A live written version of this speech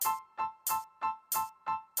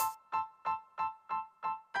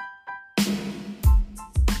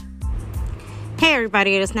Hey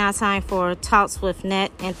everybody, it is now time for Talks with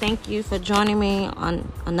Net, and thank you for joining me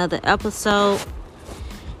on another episode.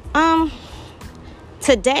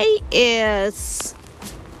 Today is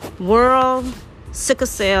World Sickle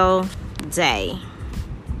Cell Day.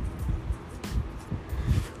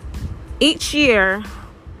 Each year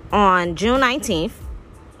on June 19th,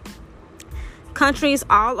 countries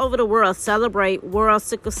all over the world celebrate World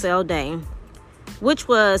Sickle Cell Day, which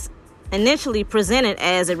was initially presented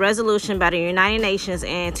as a resolution by the United Nations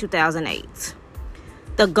in 2008.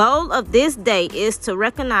 The goal of this day is to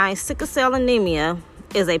recognize sickle cell anemia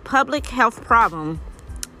as a public health problem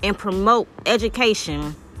and promote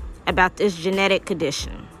education about this genetic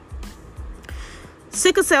condition.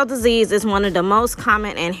 Sickle cell disease is one of the most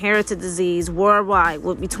common inherited diseases worldwide,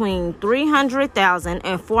 with between 300,000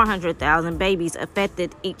 and 400,000 babies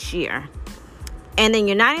affected each year. In the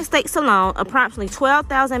United States alone, approximately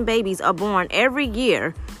 12,000 babies are born every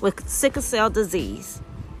year with sickle cell disease.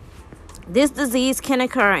 This disease can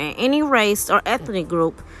occur in any race or ethnic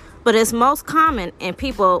group, but is most common in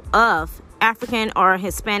people of African or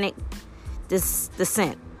Hispanic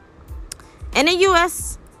descent. In the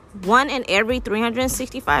U.S., 1 in every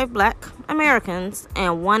 365 Black Americans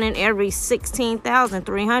and 1 in every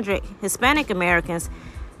 16,300 Hispanic Americans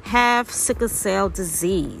have sickle cell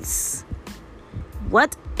disease.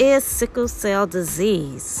 What is sickle cell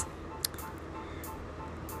disease?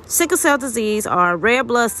 Sickle cell disease, or red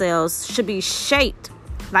blood cells, should be shaped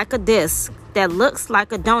like a disc that looks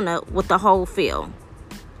like a donut with a hole filled.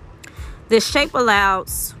 This shape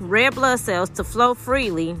allows red blood cells to flow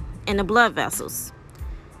freely in the blood vessels.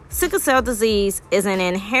 Sickle cell disease is an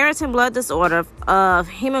inherited blood disorder of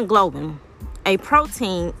hemoglobin, a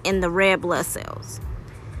protein in the red blood cells.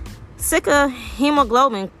 Sickle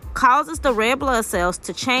hemoglobin causes the red blood cells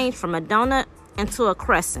to change from a donut into a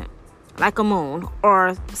crescent, like a moon,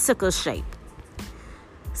 or sickle shape.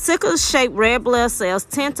 Sickle-shaped red blood cells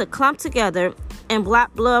tend to clump together and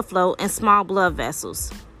block blood flow in small blood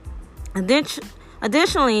vessels.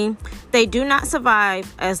 Additionally, they do not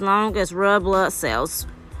survive as long as red blood cells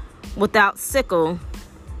without sickle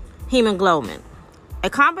hemoglobin. A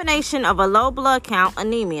combination of a low blood count,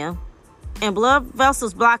 anemia, and blood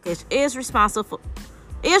vessels blockage is responsible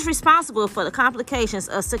for the complications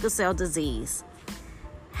of sickle cell disease.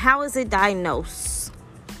 How is it diagnosed?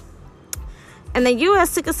 In the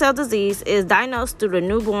U.S., sickle cell disease is diagnosed through the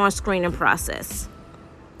newborn screening process.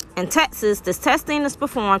 In Texas, this testing is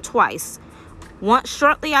performed twice, once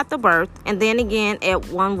shortly after birth and then again at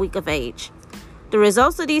 1 week of age. The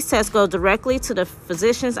results of these tests go directly to the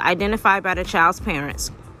physicians identified by the child's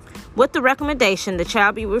parents, with the recommendation the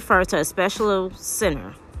child be referred to a specialist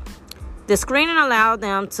center. The screening allowed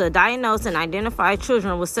them to diagnose and identify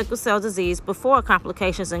children with sickle cell disease before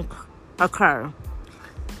complications occur.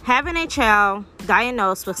 Having a child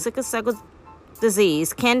diagnosed with sickle cell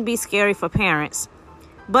disease can be scary for parents,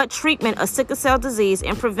 but treatment of sickle cell disease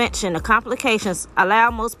and prevention of complications allow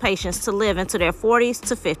most patients to live into their 40s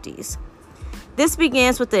to 50s. This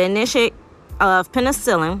begins with the initiation of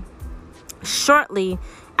penicillin shortly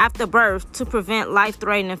after birth to prevent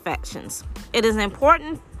life-threatening infections. It is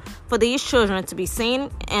important for these children to be seen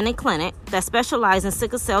in a clinic that specializes in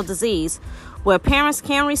sickle cell disease, where parents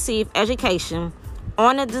can receive education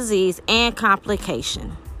on the disease and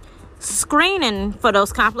complication. Screening for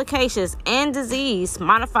those complications and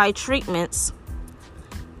disease-modified treatments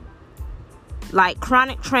like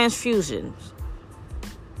chronic transfusions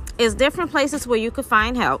is different places where you can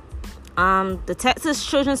find help. The Texas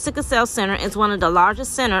Children's Sickle Cell Center is one of the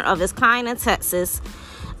largest centers of its kind in Texas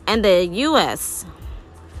and the U.S.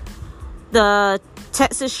 The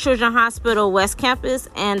Texas Children's Hospital West Campus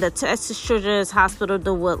and the Texas Children's Hospital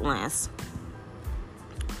The Woodlands.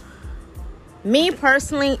 Me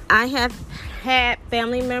personally, I have had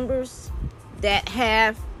family members that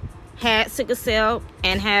have had sickle cell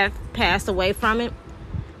and have passed away from it,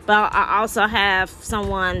 but I also have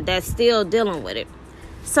someone that's still dealing with it.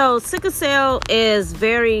 So sickle cell is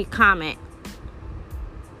very common,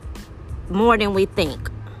 more than we think,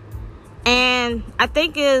 and I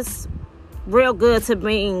think it's real good to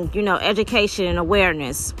bring, education and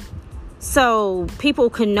awareness so people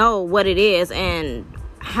can know what it is and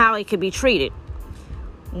how it can be treated.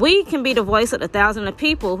 We can be the voice of the thousands of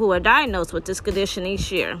people who are diagnosed with this condition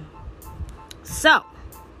each year. So,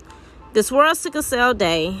 this World Sickle Cell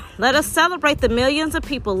Day, let us celebrate the millions of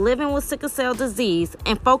people living with sickle cell disease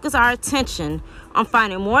and focus our attention on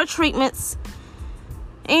finding more treatments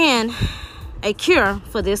and a cure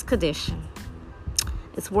for this condition.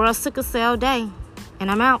 It's World Sickle Cell Day,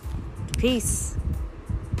 and I'm out. Peace.